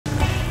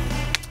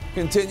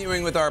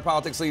Continuing with our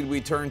politics lead,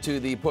 we turn to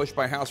the push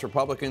by House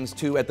Republicans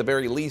to, at the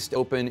very least,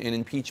 open an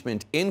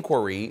impeachment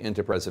inquiry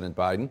into President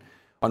Biden.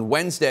 On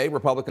Wednesday,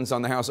 Republicans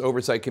on the House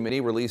Oversight Committee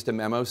released a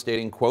memo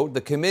stating, quote,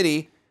 the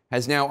committee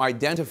has now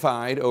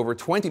identified over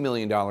 $20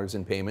 million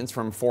in payments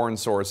from foreign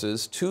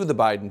sources to the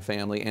Biden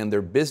family and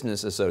their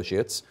business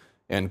associates,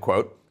 end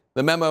quote.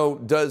 The memo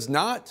does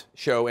not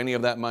show any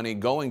of that money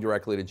going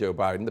directly to Joe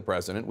Biden, the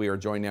president. We are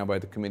joined now by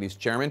the committee's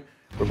chairman,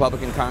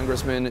 Republican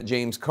Congressman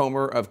James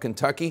Comer of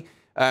Kentucky.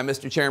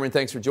 Mr. Chairman,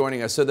 thanks for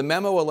joining us. So the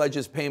memo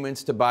alleges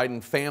payments to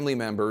Biden family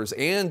members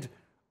and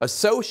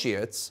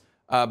associates,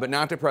 but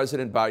not to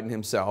President Biden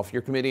himself.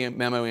 Your committee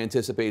memo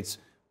anticipates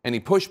any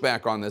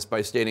pushback on this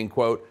by stating,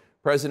 quote,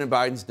 President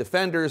Biden's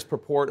defenders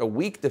purport a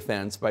weak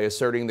defense by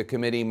asserting the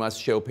committee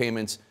must show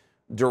payments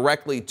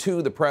directly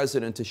to the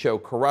president to show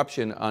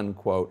corruption,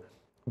 unquote.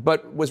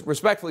 But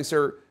respectfully,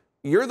 sir,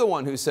 you're the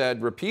one who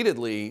said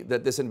repeatedly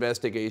that this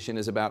investigation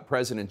is about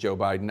President Joe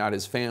Biden, not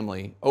his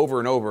family, over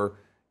and over.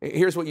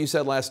 Here's what you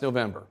said last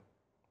November.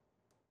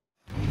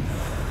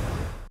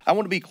 I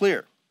want to be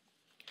clear.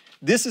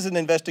 This is an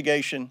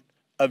investigation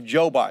of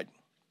Joe Biden,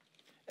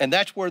 and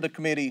that's where the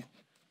committee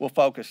will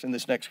focus in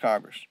this next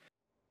Congress.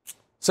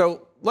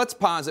 So let's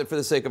posit for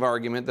the sake of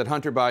argument that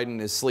Hunter Biden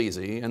is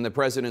sleazy and the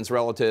president's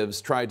relatives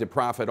tried to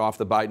profit off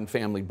the Biden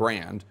family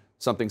brand,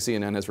 something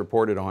CNN has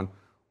reported on.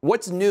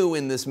 What's new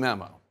in this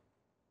memo?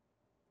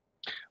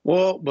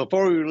 Well,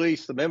 before we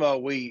released the memo,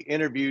 we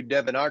interviewed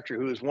Devin Archer,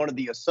 who is one of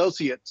the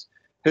associates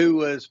who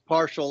was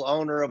partial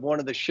owner of one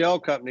of the shell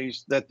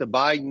companies that the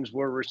Bidens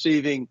were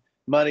receiving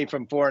money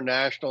from foreign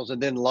nationals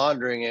and then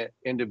laundering it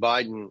into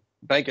Biden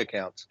bank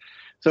accounts.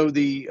 So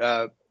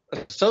the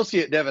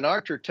associate Devin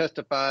Archer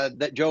testified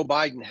that Joe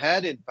Biden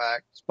had, in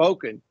fact,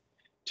 spoken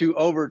to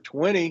over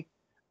 20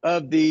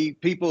 of the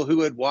people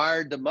who had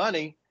wired the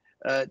money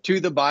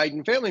to the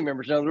Biden family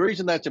members. Now, the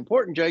reason that's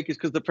important, Jake, is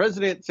because the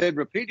president said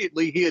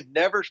repeatedly he had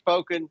never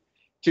spoken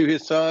to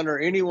his son or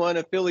anyone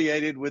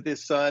affiliated with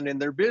his son in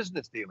their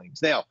business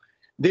dealings. Now,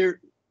 there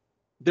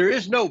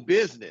is no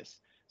business.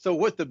 So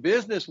what the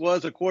business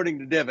was, according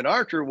to Devin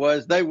Archer,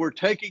 was they were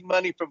taking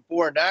money from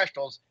foreign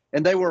nationals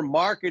and they were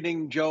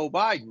marketing Joe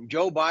Biden.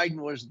 Joe Biden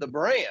was the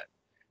brand.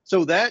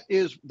 So that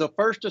is the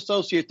first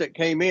associate that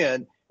came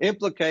in,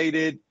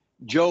 implicated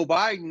Joe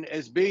Biden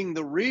as being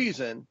the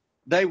reason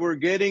they were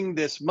getting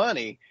this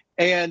money.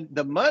 And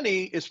the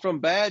money is from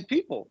bad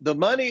people. The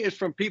money is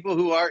from people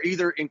who are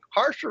either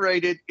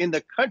incarcerated in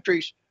the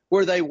countries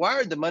where they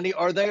wired the money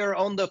or they are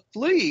on the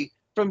flee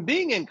from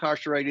being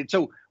incarcerated.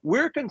 So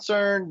we're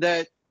concerned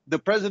that the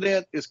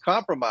president is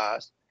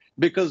compromised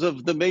because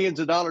of the millions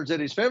of dollars that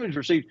his family's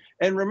received.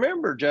 And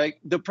remember, Jake,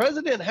 the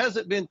president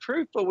hasn't been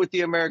truthful with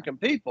the American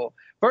people.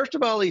 First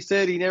of all, he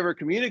said he never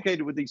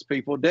communicated with these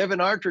people.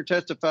 Devin Archer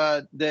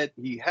testified that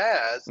he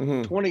has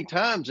 20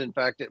 times, in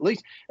fact, at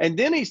least. And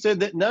then he said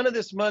that none of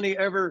this money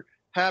ever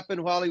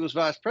happened while he was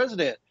vice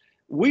president.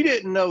 We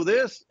didn't know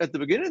this at the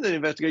beginning of the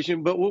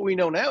investigation, but what we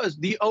know now is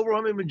the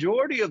overwhelming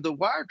majority of the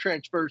wire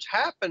transfers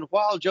happened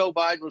while Joe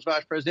Biden was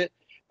vice president,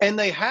 and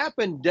they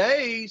happened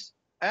days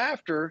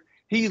after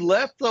he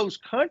left those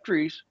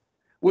countries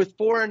with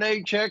foreign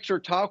aid checks or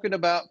talking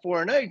about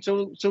foreign aid.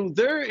 So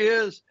there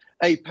is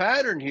a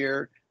pattern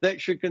here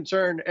that should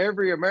concern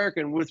every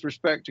American with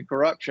respect to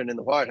corruption in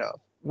the White House.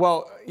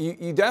 Well,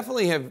 you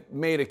definitely have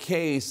made a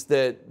case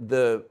that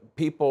the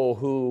people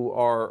who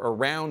are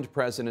around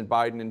President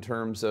Biden in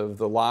terms of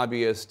the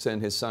lobbyists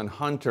and his son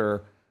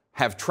Hunter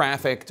have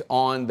trafficked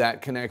on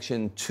that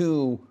connection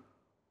to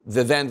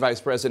the then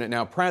vice president,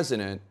 now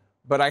president.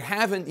 But I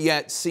haven't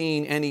yet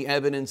seen any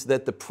evidence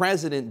that the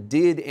president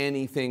did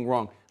anything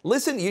wrong.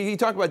 Listen, you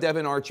talk about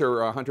Devin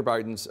Archer, Hunter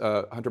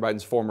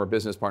Biden's former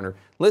business partner.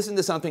 Listen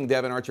to something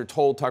Devin Archer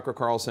told Tucker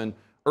Carlson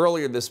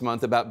earlier this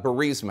month about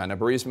Burisma. Now,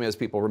 Burisma, as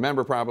people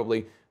remember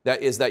probably,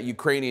 that is that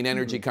Ukrainian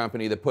energy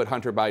company that put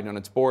Hunter Biden on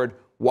its board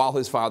while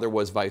his father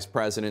was vice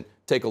president.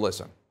 Take a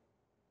listen.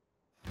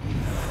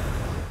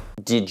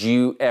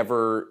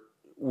 Were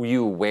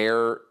you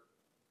aware,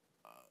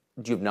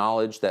 do you have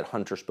knowledge that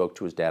Hunter spoke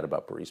to his dad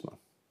about Burisma?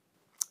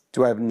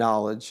 Do I have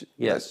knowledge?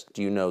 Yes.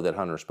 Do you know that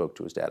Hunter spoke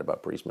to his dad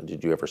about Burisma?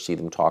 Did you ever see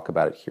them talk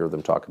about it, hear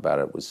them talk about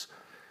it? Was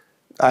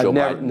Joe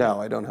Biden?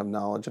 No, I don't have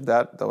knowledge of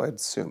that, though I'd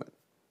assume it.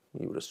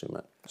 You would assume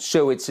it.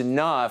 So it's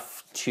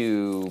enough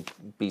to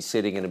be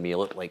sitting at a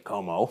meal at Lake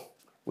Como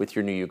with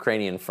your new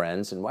Ukrainian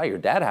friends, and your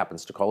dad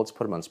happens to call. Let's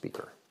put him on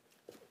speaker.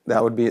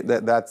 That would be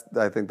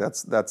I think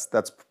that's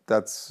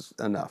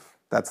enough.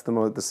 That's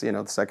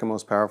the second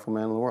most powerful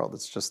man in the world.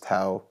 It's just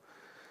how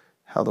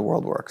the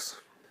world works.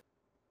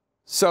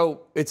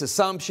 So it's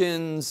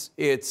assumptions,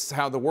 it's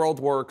how the world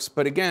works.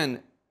 But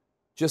again,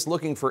 just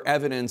looking for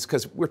evidence,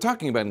 because we're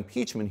talking about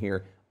impeachment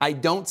here, I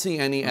don't see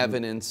any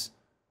evidence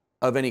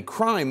of any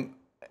crime.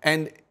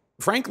 And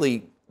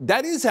frankly,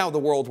 that is how the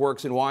world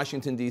works in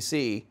Washington,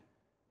 D.C.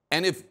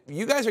 And if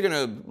you guys are going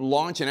to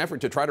launch an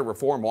effort to try to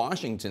reform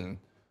Washington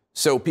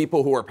so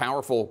people who are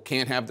powerful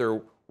can't have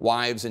their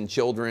wives and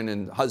children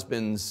and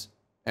husbands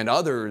and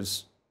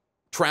others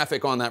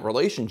traffic on that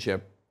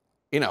relationship,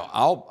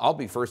 I'll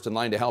be first in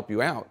line to help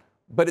you out.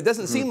 But it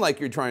doesn't seem like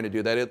you're trying to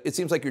do that. It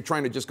seems like you're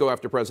trying to just go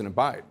after President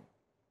Biden.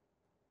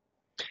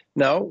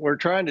 No, we're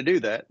trying to do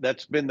that.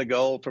 That's been the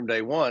goal from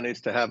day one,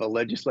 is to have a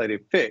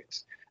legislative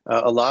fix.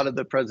 A lot of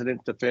the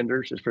president's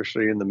defenders,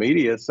 especially in the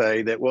media,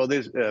 say that, well,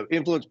 this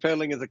influence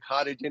peddling is a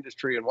cottage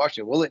industry in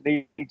Washington. Well, it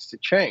needs to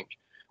change.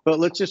 But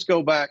let's just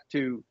go back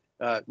to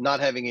not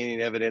having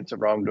any evidence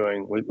of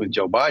wrongdoing with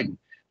Joe Biden.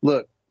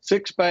 Look,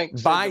 6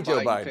 banks by Joe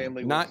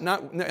Biden,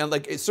 not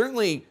like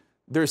certainly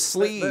there's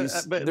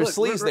sleaze. There's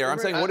sleaze there. I'm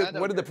saying,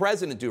 what did the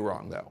president do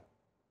wrong, though?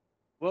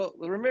 Well,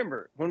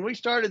 remember, when we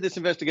started this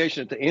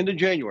investigation at the end of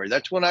January,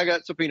 that's when I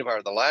got subpoena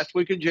power, the last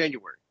week of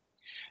January.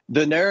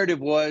 The narrative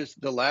was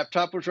the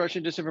laptop was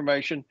Russian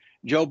disinformation.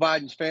 Joe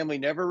Biden's family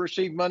never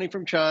received money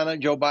from China.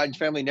 Joe Biden's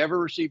family never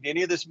received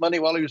any of this money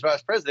while he was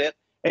vice president.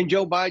 And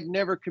Joe Biden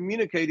never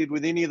communicated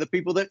with any of the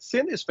people that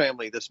sent his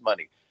family this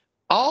money.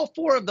 All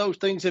 4 of those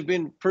things have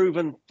been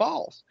proven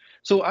false.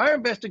 So our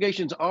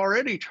investigation's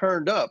already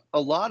turned up a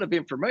lot of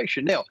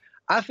information. Now,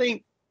 I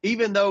think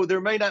even though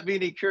there may not be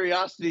any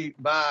curiosity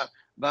by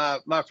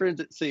my friends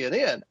at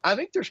CNN, I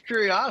think there's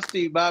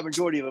curiosity by a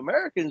majority of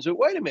Americans that,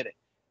 wait a minute,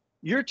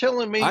 you're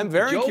telling me I'm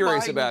very Joe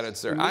curious Biden's about it,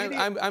 sir.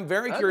 I'm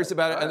very curious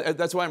about it.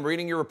 That's why I'm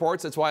reading your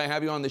reports. That's why I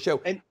have you on the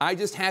show. And I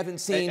just haven't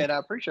seen. And I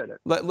appreciate it.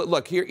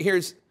 Look,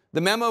 here's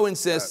the memo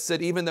insists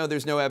that even though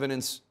there's no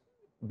evidence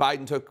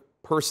Biden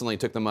personally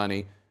took the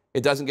money,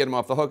 it doesn't get him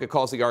off the hook. It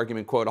calls the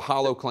argument, quote, a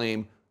hollow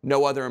claim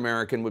no other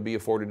American would be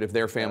afforded if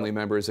their family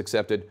members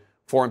accepted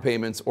foreign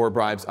payments or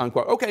bribes,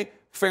 unquote. Okay,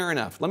 fair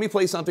enough. Let me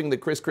play something that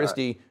Chris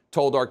Christie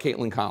told our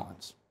Caitlin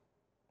Collins.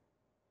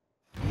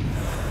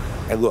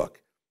 And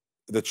look,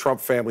 the Trump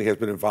family has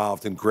been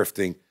involved in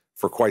grifting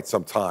for quite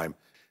some time.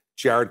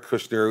 Jared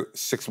Kushner,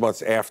 6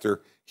 months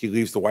after he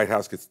leaves the White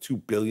House, gets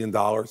 $2 billion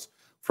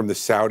from the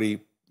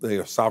Saudi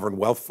sovereign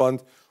wealth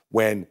fund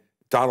when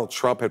Donald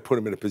Trump had put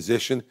him in a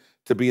position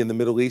to be in the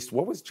Middle East.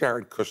 What was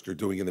Jared Kushner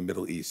doing in the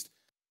Middle East?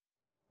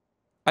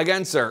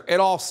 Again, sir, it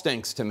all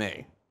stinks to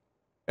me.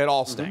 It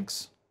all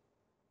stinks.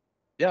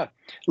 Yeah.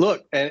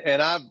 Look,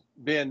 and I've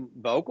been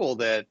vocal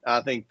that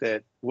I think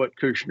that what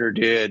Kushner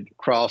did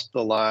crossed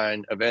the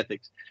line of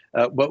ethics.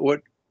 But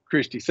what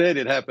Christie said,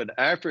 it happened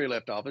after he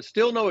left office.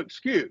 Still no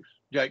excuse,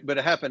 Jake, but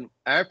it happened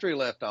after he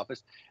left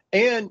office.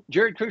 And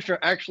Jared Kushner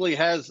actually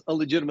has a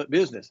legitimate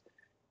business.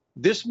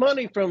 This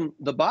money from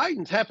the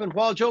Bidens happened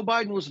while Joe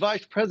Biden was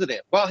vice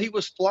president, while he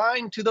was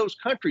flying to those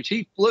countries.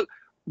 He flew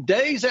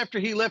days after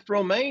he left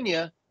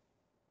Romania.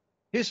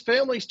 His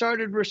family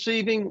started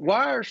receiving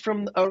wires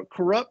from a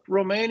corrupt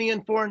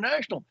Romanian foreign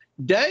national.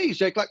 Days,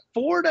 Jake, like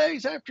 4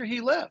 days after he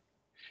left,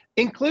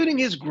 including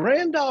his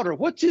granddaughter.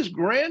 What's his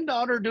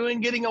granddaughter doing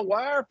getting a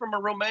wire from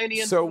a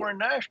Romanian foreign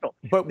national?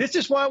 But this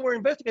is why we're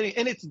investigating.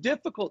 And it's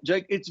difficult,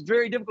 Jake. It's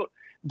very difficult.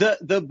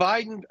 The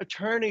Biden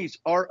attorneys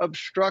are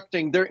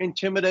obstructing. They're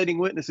intimidating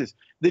witnesses.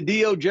 The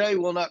DOJ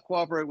will not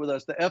cooperate with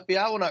us. The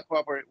FBI will not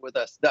cooperate with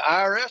us. The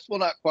IRS will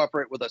not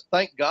cooperate with us.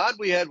 Thank God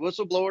we had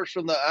whistleblowers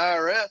from the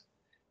IRS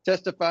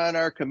testify in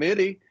our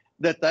committee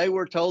that they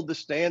were told to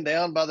stand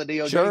down by the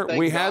DOJ. Sure,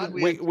 we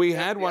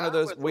had one of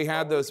those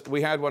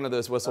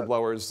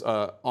whistleblowers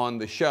on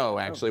the show.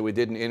 Actually, we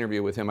did an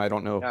interview with him. I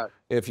don't know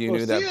if you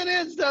knew that.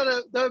 CNN's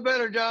done a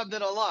better job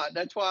than a lot.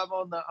 That's why I'm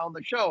on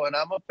the show, and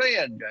I'm a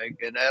fan,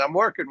 Jake, and I'm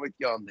working with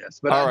you on this.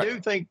 But I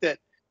do think that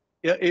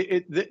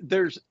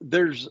there's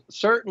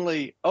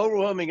certainly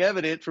overwhelming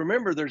evidence.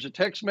 Remember, there's a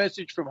text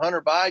message from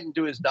Hunter Biden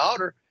to his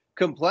daughter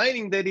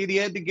complaining that he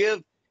had to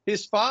give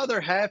his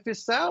father half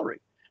his salary.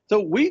 So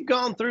we've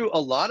gone through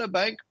a lot of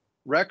bank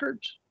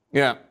records.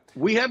 Yeah.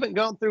 We haven't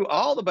gone through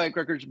all the bank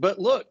records, but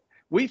look,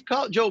 we've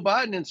caught Joe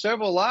Biden in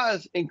several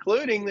lies,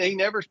 including that he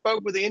never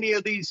spoke with any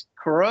of these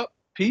corrupt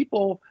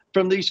people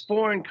from these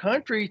foreign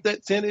countries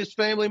that sent his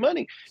family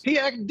money. He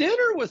had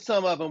dinner with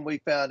some of them, we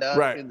found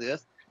out in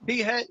this. He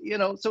had,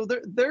 so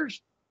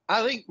there's,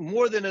 I think,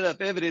 more than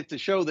enough evidence to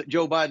show that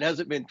Joe Biden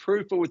hasn't been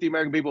truthful with the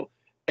American people.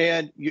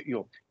 And,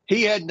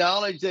 he had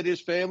knowledge that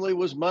his family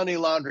was money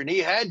laundering. He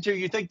had to.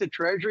 You think the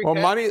Treasury? Well,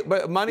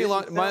 money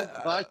laundering.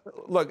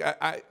 Look,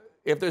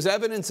 if there's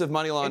evidence of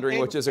money laundering,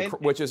 which is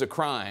a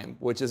crime,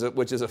 which is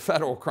a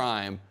federal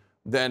crime,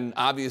 then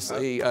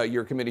obviously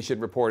your committee should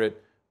report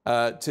it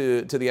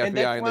to the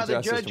FBI and the Justice Department.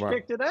 That's why the judge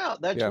picked it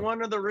out. That's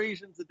one of the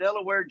reasons the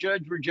Delaware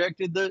judge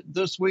rejected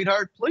the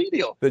sweetheart plea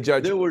deal.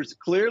 There was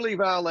clearly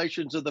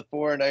violations of the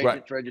Foreign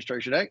Agents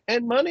Registration Act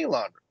and money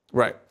laundering.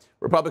 Right.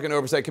 Republican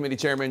Oversight Committee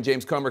Chairman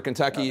James Comer,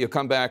 Kentucky. You'll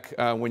come back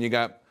when you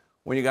got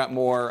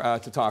more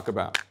to talk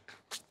about.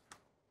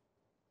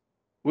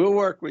 We'll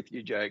work with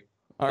you, Jake.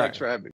 Thanks for having me.